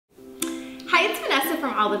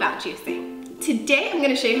from All About Juicing. Today I'm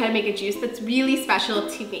gonna show you how to make a juice that's really special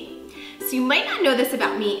to me. So you might not know this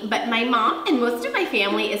about me, but my mom and most of my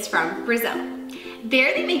family is from Brazil.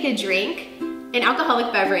 There they make a drink, an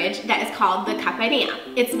alcoholic beverage that is called the caipirinha.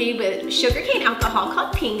 It's made with sugarcane alcohol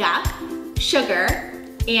called pinga, sugar,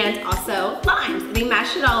 and also limes. They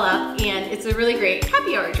mash it all up and it's a really great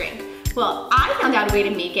happy hour drink. Well, I found out a way to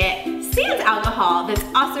make it sans alcohol that's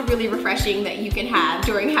also really refreshing that you can have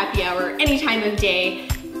during happy hour any time of day.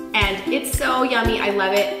 And it's so yummy, I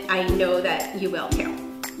love it. I know that you will too.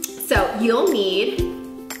 So you'll need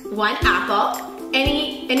 1 apple,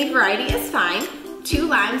 any variety is fine, 2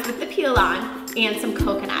 limes with the peel on, and some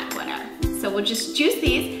coconut water. So we'll just juice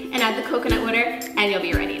these and add the coconut water and you'll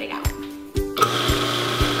be ready to go.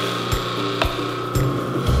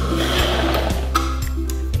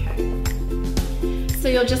 So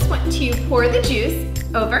you'll just want to pour the juice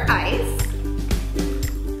over ice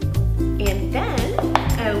and then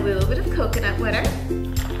a little bit of coconut water